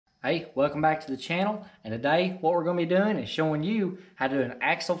Hey, welcome back to the channel, and today what we're going to be doing is showing you how to do an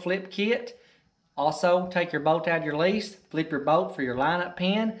axle flip kit. Also, take your bolt out of your leaf, flip your bolt for your lineup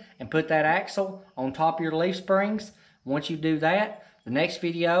pin, and put that axle on top of your leaf springs. Once you do that, the next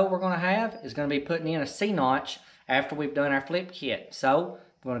video we're going to have is going to be putting in a C-notch after we've done our flip kit. So,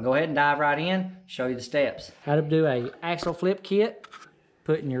 we're going to go ahead and dive right in, show you the steps. How to do a axle flip kit: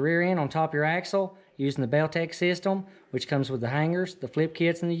 putting your rear end on top of your axle using the Beltec system, which comes with the hangers, the flip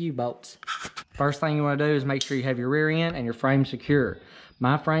kits, and the U-bolts. First thing you want to do is make sure you have your rear end and your frame secure.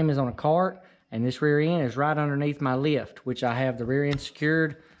 My frame is on a cart, and this rear end is right underneath my lift, which I have the rear end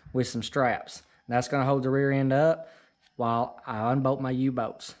secured with some straps. And that's going to hold the rear end up while I unbolt my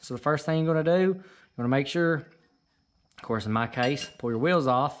U-bolts. So the first thing you're going to do, you want to make sure, of course in my case, pull your wheels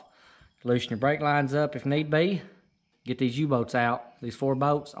off, loosen your brake lines up if need be, get these U-bolts out, these 4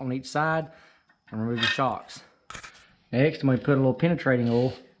 bolts on each side, and remove your shocks. Next, I'm going to put a little penetrating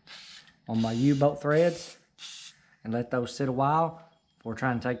oil on my U-bolt threads and let those sit a while before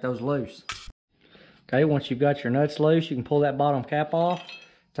trying to take those loose. Okay, once you've got your nuts loose, you can pull that bottom cap off,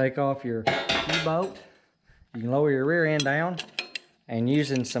 take off your U-bolt. You can lower your rear end down, and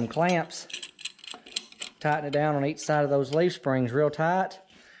using some clamps, tighten it down on each side of those leaf springs real tight.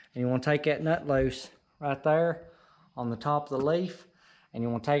 And you want to take that nut loose right there on the top of the leaf, and you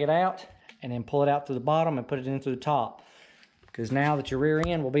want to take it out and then pull it out through the bottom and put it in through the top. Because now that your rear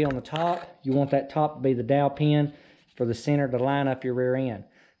end will be on the top, you want that top to be the dowel pin for the center to line up your rear end.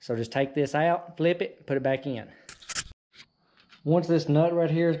 So just take this out, flip it, and put it back in. Once this nut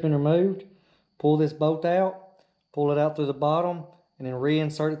right here has been removed, pull this bolt out, pull it out through the bottom, and then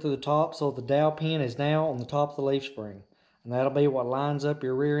reinsert it through the top so the dowel pin is now on the top of the leaf spring. And that'll be what lines up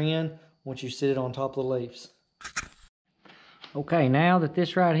your rear end once you sit it on top of the leaves. Okay, now that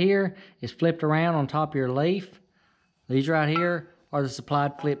this right here is flipped around on top of your leaf, these right here are the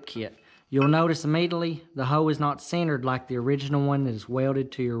supplied flip kit. You'll notice immediately the hoe is not centered like the original one that is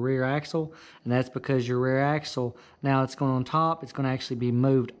welded to your rear axle, and that's because your rear axle, now it's going on top, it's going to actually be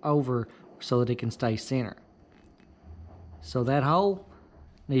moved over so that it can stay centered. So that hole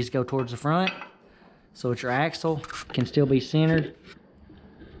needs to go towards the front so that your axle can still be centered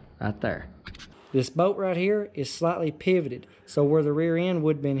right there. This bolt right here is slightly pivoted, so where the rear end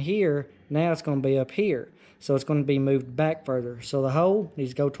would have been here, now it's going to be up here. So it's going to be moved back further. So the hole needs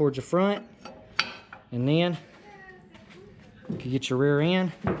to go towards the front, and then you can get your rear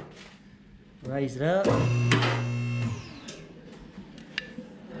end, raise it up. And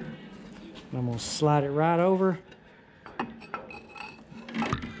I'm going to slide it right over.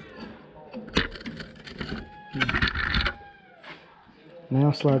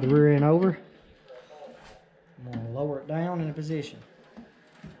 Now slide the rear end over. I'm going to lower it down into position.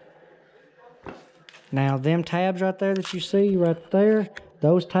 Now them tabs right there that you see right there,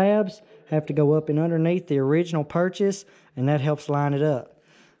 those tabs have to go up and underneath the original purchase, and that helps line it up.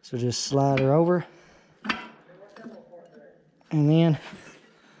 So just slide her over, and then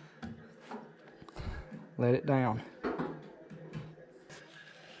let it down.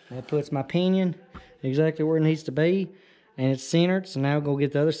 That puts my pinion exactly where it needs to be, and it's centered. So now we'll go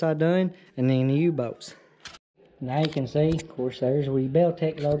get the other side done, and then the U-bolts. Now you can see, of course, there's where your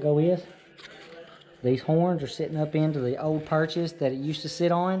Beltec logo is. These horns are sitting up into the old purchase that it used to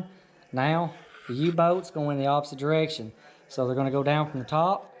sit on. Now the U-bolts go in the opposite direction. So they're going to go down from the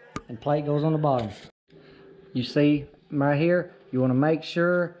top, and plate goes on the bottom. You see right here, you want to make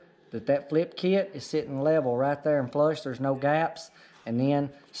sure that that flip kit is sitting level right there and flush. There's no gaps. And then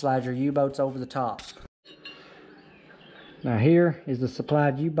slide your U-bolts over the top. Now here is the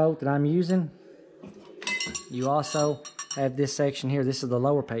supplied U-bolt that I'm using. You also have this section here. This is the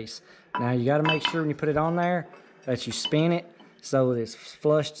lower piece. Now you got to make sure when you put it on there that you spin it so that it's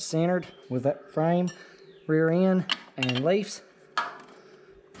flush centered with that frame, rear end, and leaves.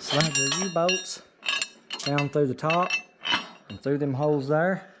 Slide your U-bolts down through the top and through them holes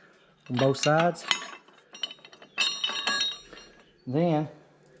there on both sides. Then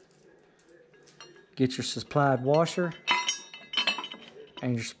get your supplied washer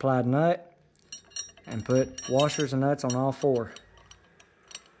and your supplied nut, and put washers and nuts on all 4.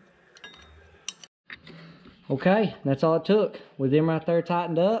 Okay, that's all it took. With them right there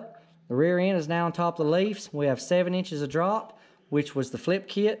tightened up, the rear end is now on top of the leaves. We have 7 inches of drop, which was the flip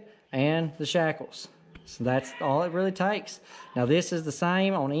kit and the shackles. So that's all it really takes. Now this is the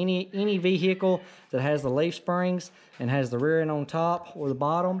same on any vehicle that has the leaf springs and has the rear end on top or the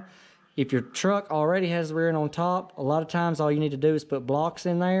bottom. If your truck already has the rear end on top, a lot of times all you need to do is put blocks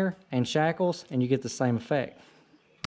in there and shackles, and you get the same effect.